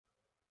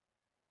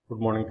Good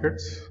morning,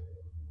 kids.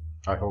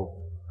 I hope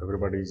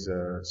everybody is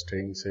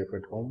staying safe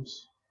at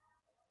homes.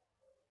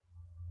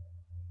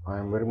 I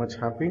am very much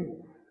happy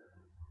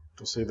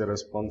to see the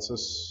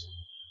responses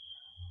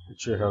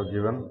which you have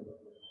given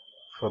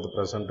for the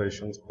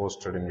presentations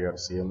posted in your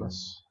CMS.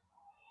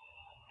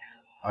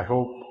 I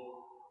hope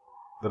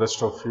the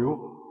rest of you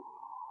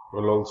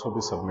will also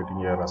be submitting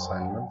your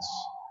assignments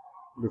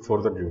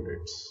before the due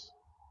dates.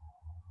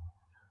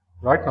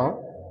 Right now,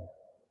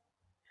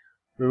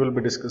 we will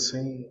be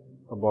discussing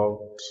about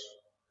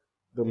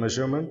the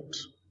measurement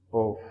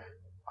of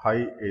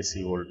high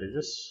AC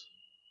voltages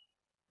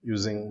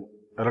using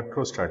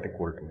electrostatic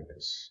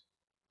voltmeters.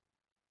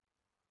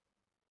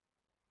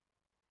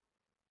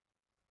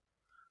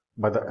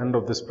 By the end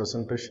of this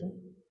presentation,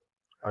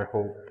 I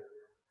hope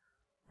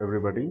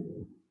everybody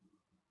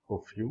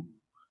of you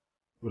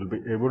will be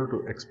able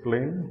to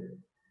explain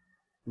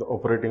the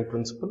operating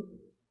principle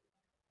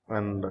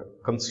and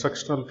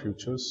constructional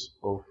features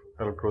of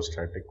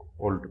electrostatic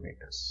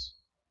voltmeters.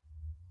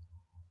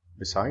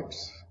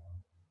 Besides,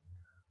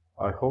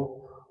 I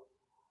hope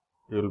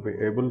you will be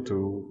able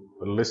to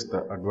list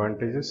the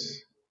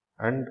advantages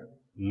and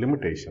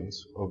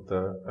limitations of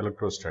the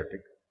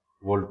electrostatic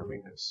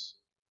voltmeters.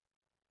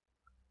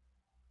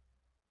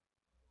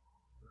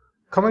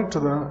 Coming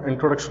to the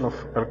introduction of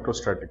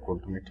electrostatic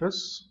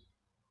voltmeters,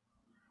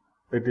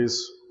 it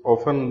is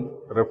often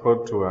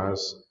referred to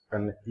as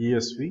an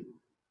ESV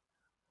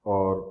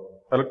or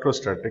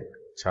electrostatic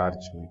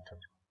charge meter.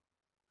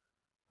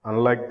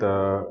 Unlike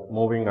the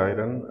moving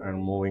iron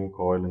and moving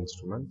coil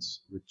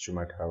instruments which you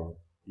might have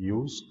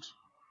used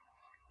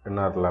in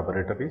our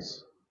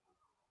laboratories,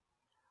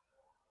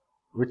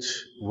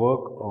 which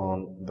work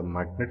on the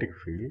magnetic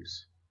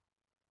fields,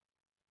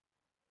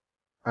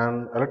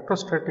 an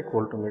electrostatic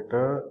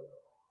voltmeter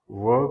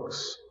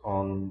works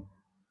on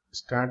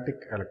static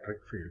electric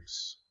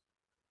fields.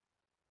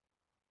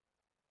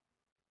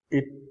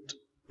 It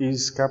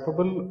is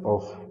capable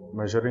of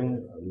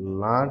measuring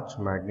large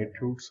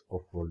magnitudes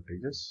of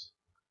voltages,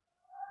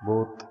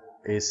 both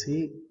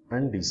AC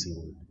and DC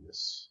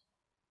voltages.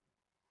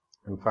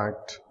 In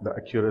fact, the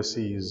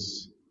accuracy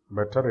is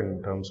better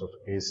in terms of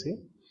AC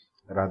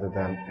rather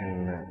than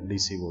in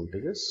DC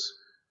voltages.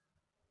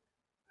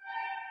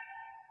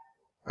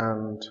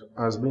 And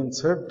as been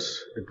said,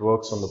 it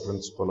works on the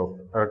principle of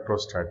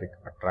electrostatic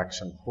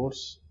attraction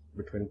force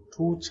between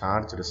two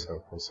charged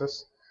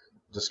surfaces,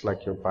 just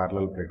like your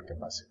parallel plate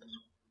capacitor.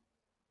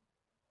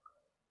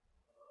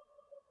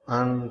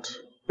 And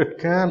it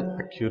can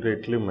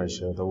accurately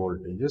measure the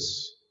voltages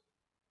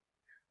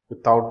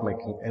without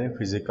making any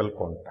physical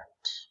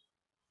contact.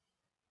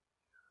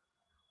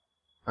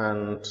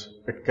 And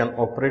it can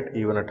operate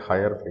even at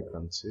higher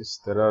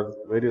frequencies. There are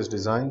various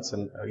designs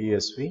in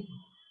ESV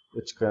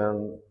which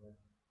can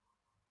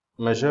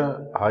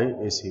measure high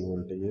AC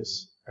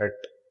voltages at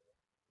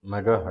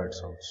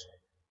megahertz also.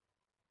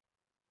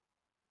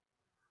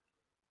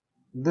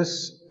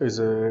 This is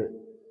a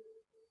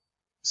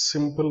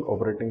simple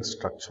operating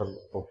structure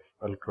of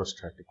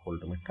electrostatic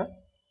voltmeter,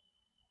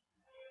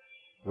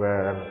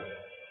 where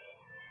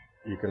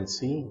you can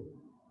see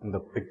in the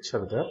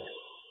picture there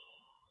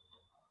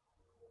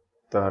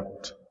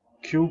that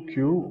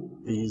QQ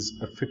is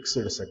a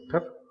fixed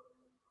sector,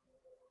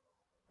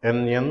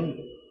 NN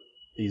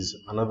is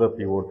another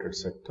pivoted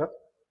sector.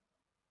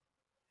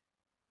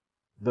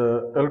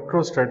 The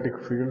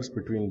electrostatic fields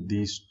between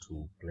these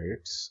two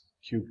plates,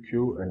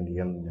 QQ and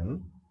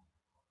NN,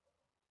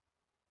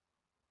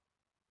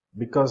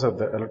 because of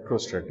the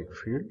electrostatic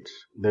field,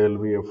 there will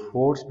be a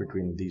force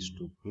between these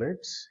two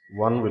plates.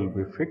 One will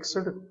be fixed,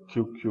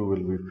 QQ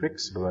will be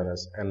fixed,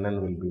 whereas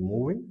NN will be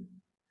moving.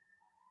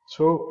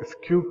 So if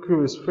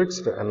QQ is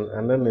fixed and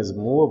NN is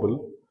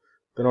movable,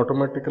 then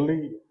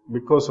automatically,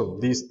 because of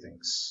these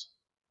things,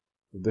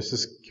 this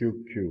is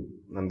QQ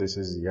and this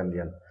is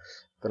NN,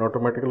 then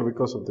automatically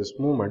because of this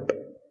movement,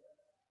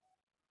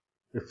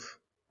 if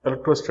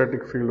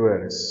electrostatic field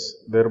varies,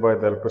 thereby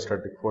the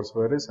electrostatic force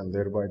varies, and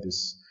thereby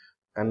this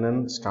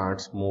NN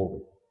starts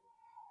moving.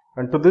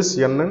 And to this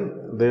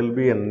NN, there will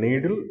be a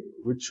needle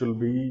which will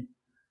be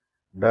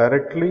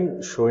directly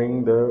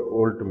showing the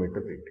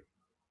voltmeter reading.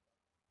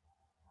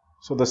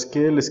 So the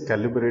scale is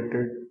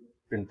calibrated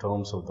in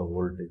terms of the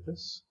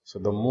voltages. So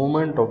the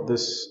movement of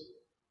this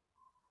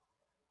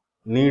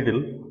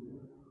needle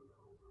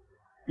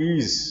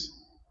is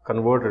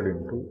converted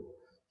into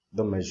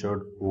the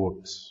measured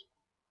volts.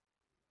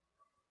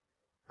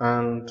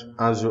 And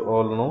as you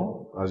all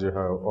know, as you have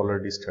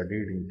already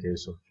studied in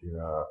case of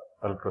your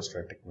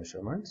electrostatic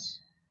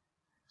measurements,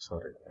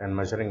 and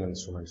measuring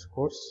instruments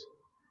course,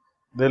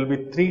 there will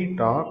be three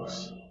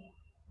torques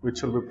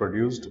which will be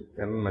produced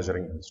in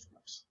measuring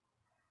instruments: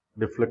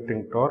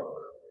 deflecting torque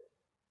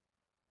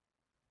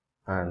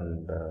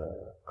and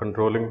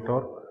controlling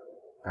torque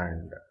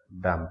and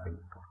damping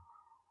torque.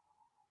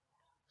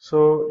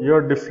 So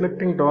your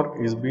deflecting torque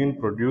is being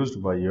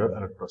produced by your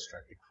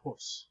electrostatic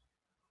force.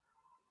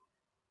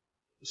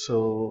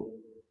 So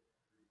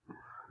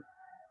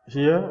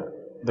here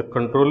the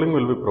controlling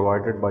will be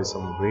provided by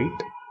some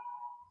weight,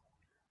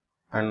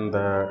 and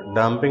the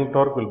damping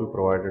torque will be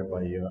provided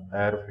by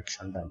air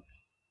friction damping.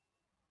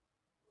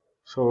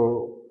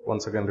 So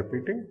once again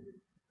repeating,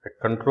 a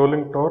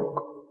controlling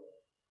torque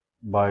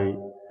by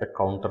a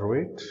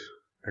counterweight,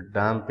 a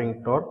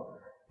damping torque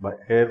by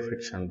air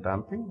friction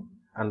damping,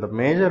 and the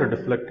major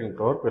deflecting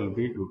torque will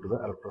be due to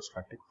the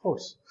electrostatic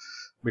force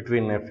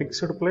between a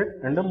fixed plate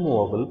and a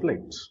movable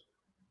plate.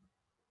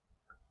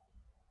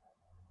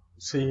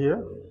 See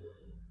here,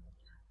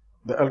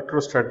 the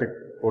electrostatic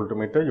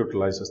voltmeter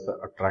utilizes the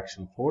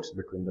attraction force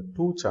between the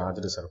two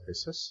charged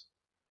surfaces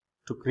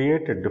to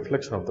create a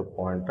deflection of the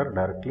pointer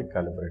directly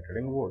calibrated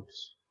in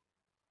volts.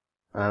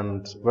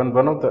 And when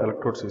one of the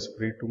electrodes is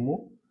free to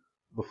move,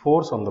 the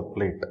force on the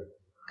plate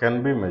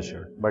can be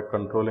measured by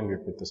controlling it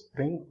with a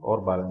spring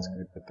or balancing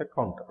it with a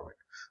counterweight.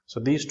 So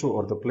these two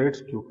are the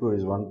plates. QQ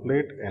is one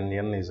plate and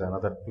N is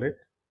another plate.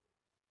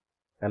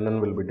 Nn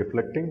will be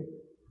deflecting,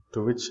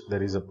 to which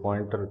there is a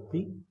pointer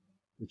P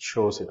which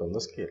shows it on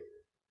the scale.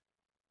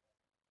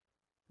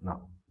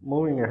 Now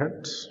moving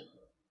ahead,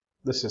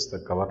 this is the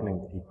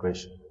governing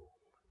equation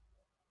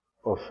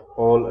of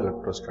all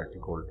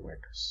electrostatic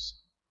voltmeters.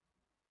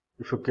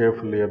 If you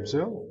carefully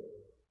observe,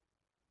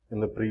 in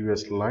the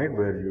previous slide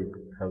where you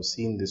have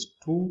seen these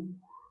two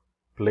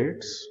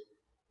plates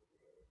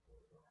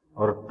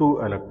or two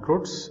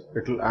electrodes,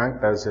 it will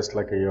act as just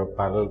like your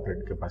parallel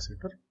plate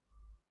capacitor.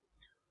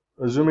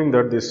 Assuming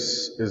that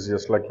this is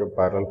just like your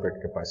parallel plate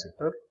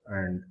capacitor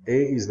and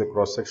A is the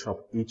cross section of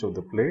each of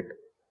the plate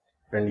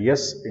and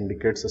S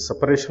indicates the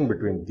separation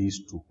between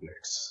these two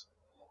plates.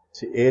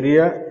 See,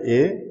 area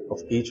A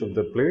of each of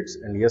the plates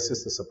and S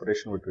is the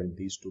separation between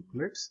these two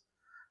plates.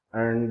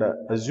 And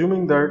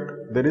assuming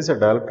that there is a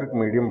dielectric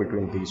medium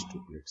between these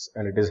two plates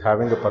and it is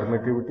having a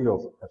permittivity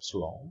of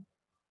epsilon,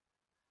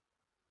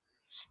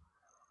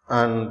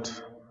 and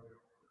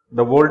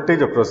the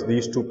voltage across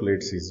these two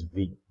plates is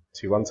V.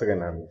 See, once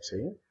again I am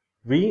saying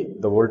V,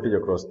 the voltage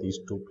across these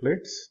two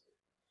plates,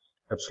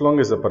 epsilon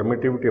is the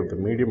permittivity of the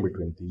medium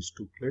between these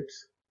two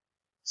plates,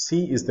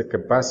 C is the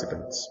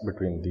capacitance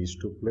between these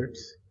two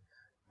plates,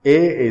 A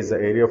is the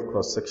area of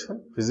cross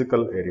section,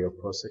 physical area of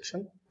cross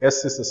section,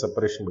 S is the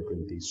separation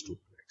between these two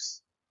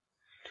plates.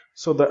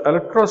 So the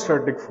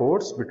electrostatic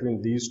force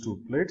between these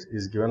two plates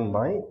is given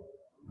by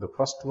the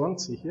first one,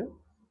 see here,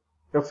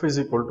 F is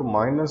equal to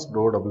minus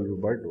dou W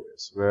by dou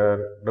S, where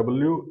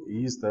W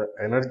is the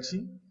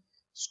energy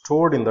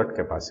stored in that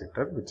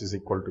capacitor, which is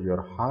equal to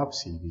your half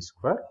CV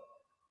square.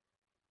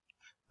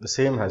 The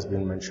same has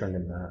been mentioned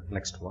in the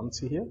next one,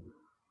 see here,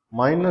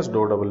 minus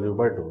dou W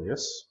by dou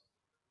S,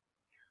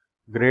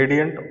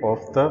 gradient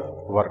of the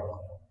work,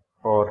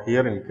 or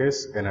here in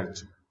case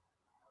energy.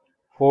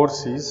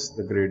 Force is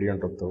the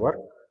gradient of the work,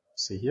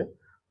 see here,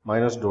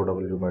 minus dou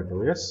W by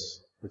dou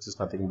S, which is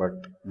nothing but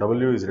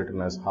W is written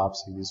as half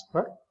CV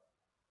square.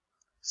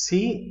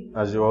 C,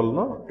 as you all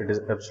know, it is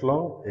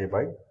epsilon A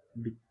by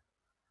D.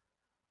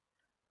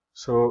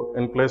 So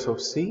in place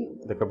of C,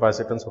 the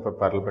capacitance of a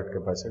parallel plate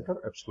capacitor,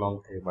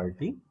 epsilon A by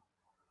D.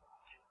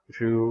 If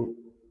you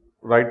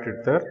write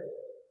it there,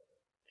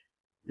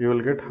 you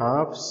will get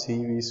half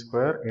CV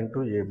square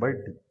into A by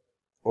D.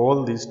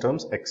 All these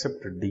terms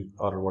except D,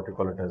 or what you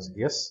call it as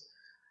S,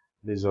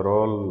 these are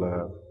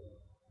all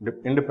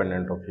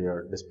independent of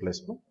your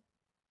displacement.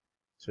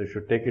 So if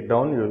you take it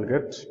down, you will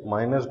get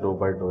minus dou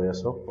by dou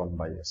S of 1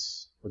 by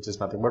S, which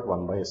is nothing but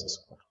 1 by S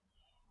square.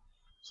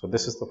 So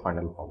this is the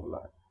final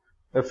formula.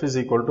 F is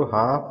equal to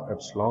half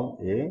epsilon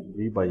A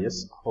V by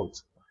S whole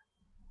square.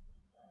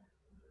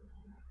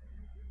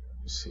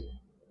 See.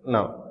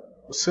 Now,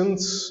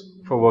 since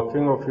for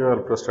working of your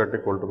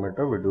electrostatic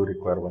voltmeter, we do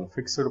require one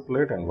fixed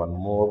plate and one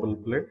movable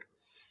plate.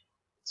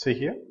 See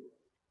here,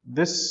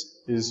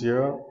 this is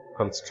your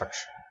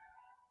construction.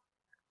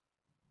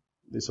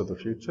 These are the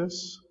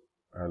features.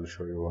 I will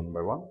show you one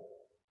by one.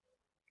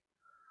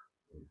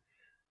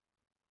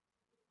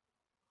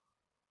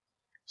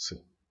 See,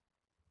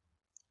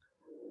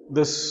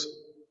 this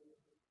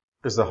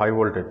is the high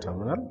voltage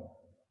terminal.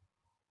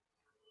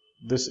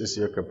 This is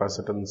your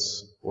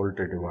capacitance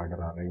voltage divider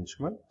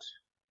arrangement.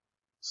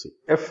 See,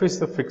 F is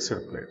the fixed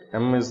plate,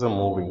 M is the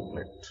moving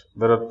plate.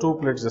 There are two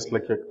plates just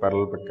like a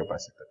parallel plate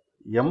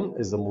capacitor. M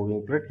is the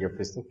moving plate, F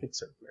is the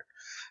fixed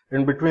plate.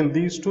 In between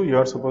these two, you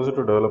are supposed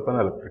to develop an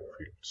electric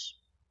field.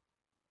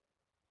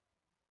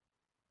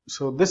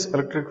 So this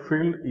electric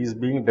field is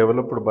being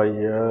developed by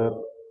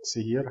your,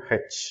 see here,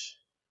 H,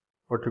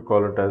 what you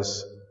call it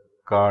as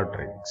guard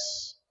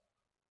rings.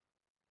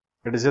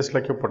 It is just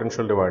like a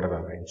potential divider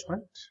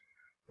arrangement,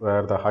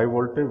 where the high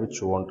voltage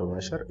which you want to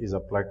measure is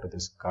applied to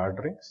this guard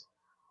rings,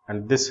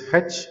 and this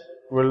H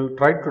will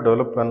try to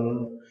develop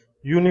an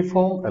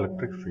uniform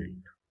electric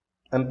field,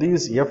 and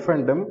these F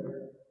and M,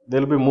 they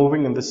will be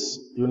moving in this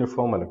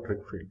uniform electric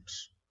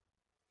fields.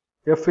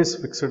 F is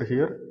fixed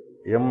here,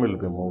 M will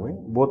be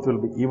moving, both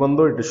will be, even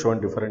though it is shown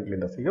differently in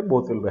the figure,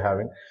 both will be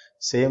having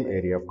same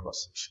area of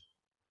cross section.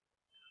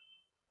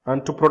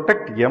 And to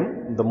protect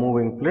M, the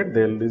moving plate,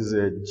 there is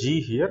a G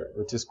here,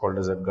 which is called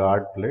as a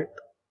guard plate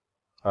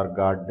or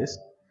guard disc,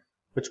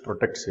 which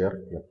protects your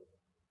M.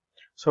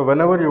 So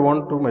whenever you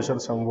want to measure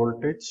some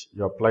voltage,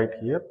 you apply it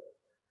here.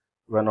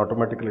 When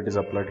automatically it is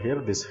applied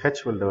here, this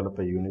H will develop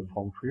a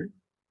uniform field.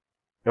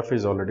 F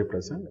is already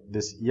present.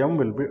 This M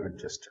will be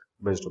adjusted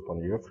based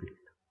upon your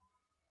field.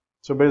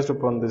 So based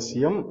upon this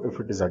M, if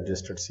it is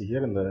adjusted, see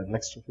here in the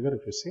next figure,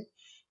 if you see,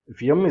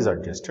 if M is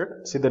adjusted,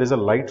 see there is a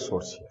light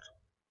source here.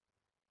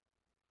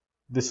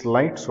 This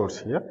light source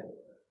here,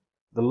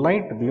 the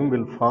light beam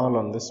will fall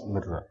on this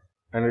mirror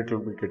and it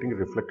will be getting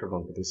reflected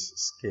onto this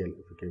scale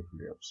if you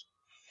carefully observe.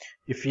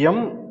 If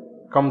M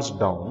comes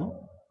down,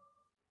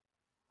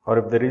 or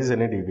if there is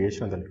any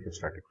deviation in the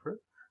electrostatic field,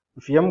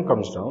 if M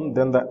comes down,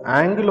 then the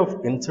angle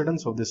of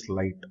incidence of this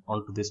light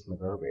onto this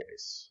mirror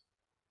varies.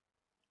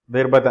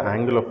 Thereby the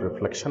angle of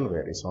reflection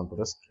varies onto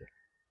the scale.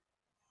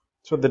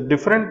 So the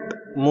different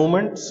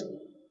movements,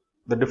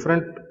 the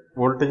different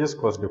voltages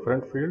cause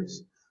different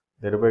fields,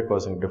 thereby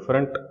causing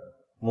different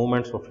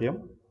movements of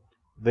M.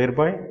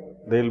 Thereby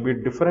there will be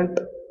different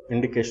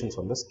indications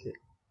on the scale.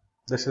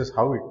 This is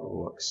how it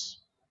works.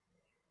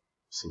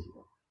 See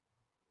here.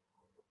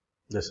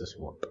 This is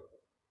what.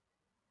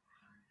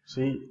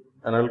 See,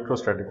 an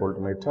electrostatic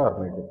voltmeter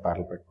are made with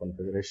parallel plate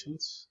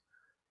configurations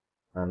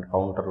and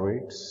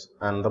counterweights,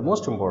 and the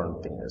most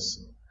important thing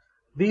is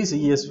these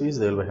ESVs,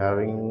 they will be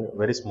having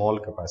very small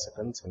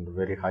capacitance and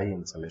very high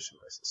insulation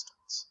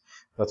resistance.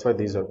 That's why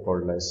these are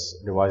called as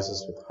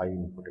devices with high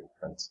input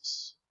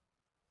impedances.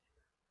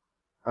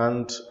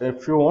 And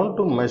if you want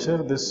to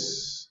measure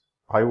this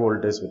high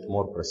voltage with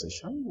more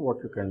precision,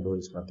 what you can do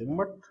is nothing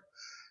but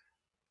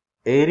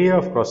area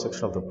of cross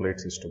section of the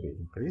plates is to be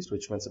increased,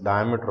 which means the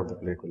diameter of the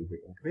plate will be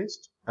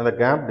increased, and the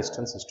gap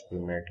distance is to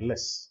be made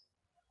less.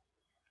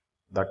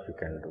 That you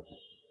can do.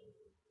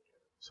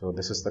 So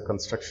this is the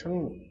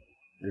construction.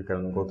 You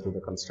can go through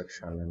the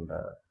construction and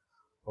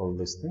all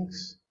these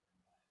things.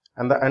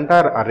 And the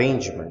entire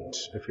arrangement,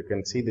 if you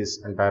can see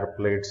this entire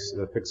plates,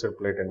 the fixed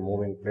plate and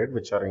moving plate,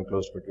 which are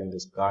enclosed between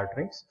these guard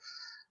rings.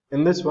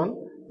 In this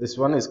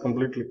one is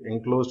completely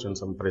enclosed in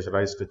some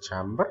pressurized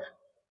chamber,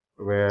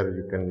 where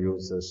you can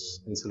use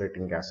this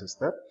insulating gases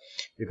there.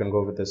 You can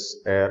go with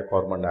this air,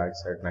 carbon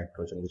dioxide,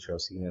 nitrogen, which you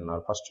have seen in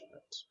our first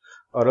units,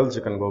 or else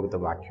you can go with the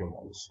vacuum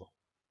also.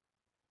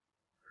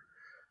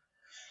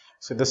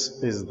 So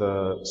this is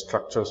the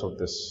structures of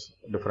this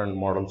different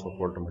models of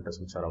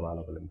voltmeters which are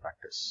available in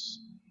practice.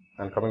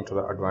 And coming to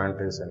the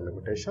advantages and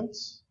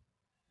limitations,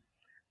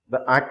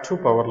 the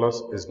active power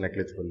loss is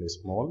negligibly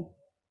small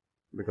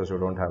because you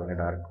don't have any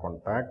direct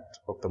contact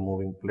of the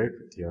moving plate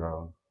with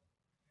your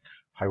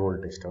high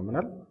voltage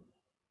terminal,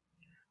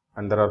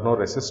 and there are no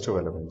resistive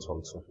elements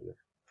also here.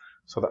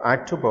 So the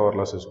active power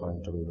loss is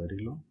going to be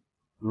very low.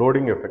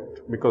 Loading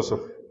effect, because of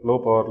low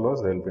power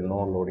loss, there will be no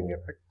loading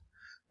effect,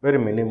 very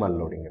minimal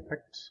loading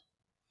effects,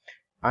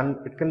 and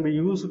it can be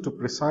used to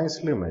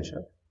precisely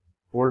measure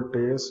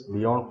voltage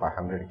beyond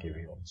 500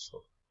 kV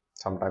also,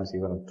 sometimes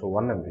even up to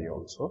 1 MV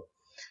also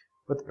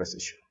with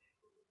precision.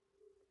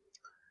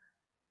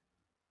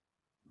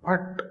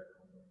 But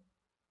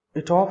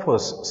it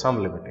offers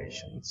some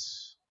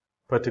limitations,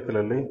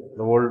 particularly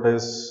the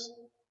voltages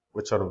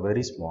which are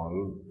very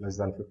small, less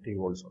than 50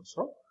 volts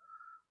also.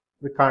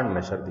 We can't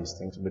measure these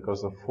things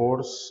because the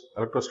force,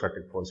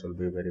 electrostatic force, will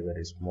be very,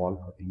 very small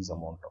for these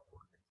amount of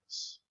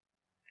voltages.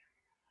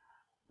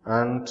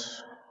 And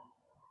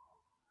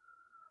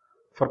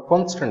for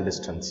constant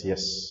distance,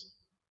 yes,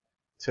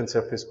 since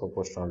F is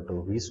proportional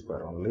to V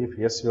square only, if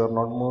yes, you are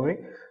not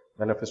moving,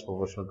 then F is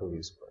proportional to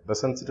V square. The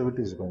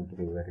sensitivity is going to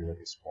be very,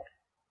 very small.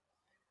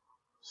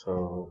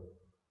 So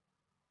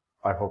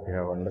I hope you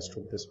have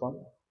understood this one.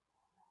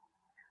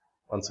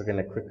 Once again,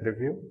 a quick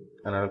review.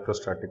 An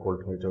electrostatic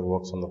voltmeter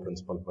works on the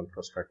principle of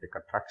electrostatic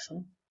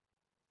attraction.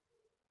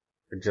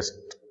 It just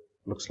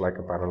looks like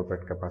a parallel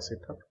plate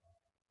capacitor.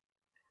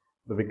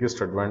 The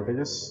biggest advantage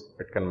is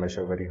it can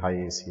measure very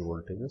high AC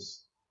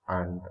voltages,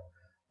 and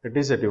it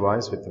is a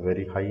device with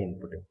very high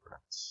input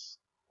impedance.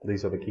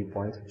 These are the key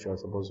points which you are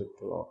supposed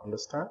to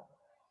understand.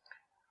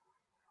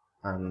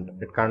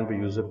 And it can be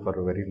used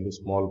for very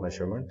small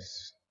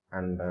measurements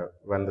and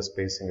when the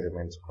spacing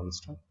remains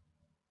constant.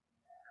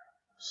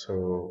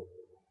 So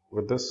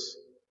with this,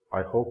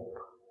 I hope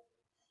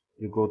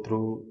you go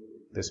through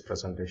this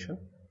presentation,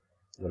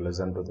 you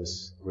listen to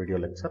this video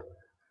lecture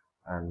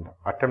and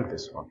attempt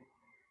this one,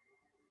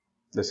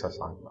 this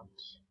assignment.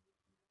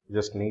 You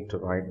just need to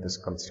write this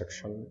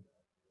construction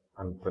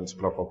and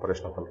principle of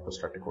operation of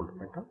electrostatic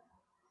voltmeter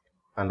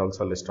and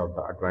also list out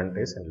the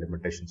advantages and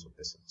limitations of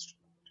this instrument.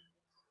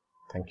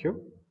 Thank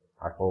you.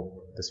 I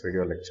hope this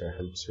video lecture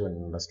helps you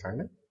in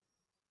understanding.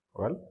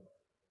 Well,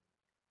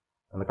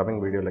 in the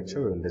coming video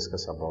lecture, we will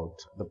discuss about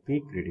the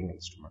peak reading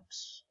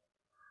instruments.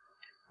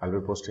 I'll be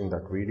posting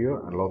that video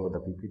along with the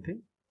PPT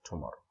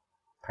tomorrow.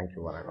 Thank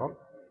you one and all.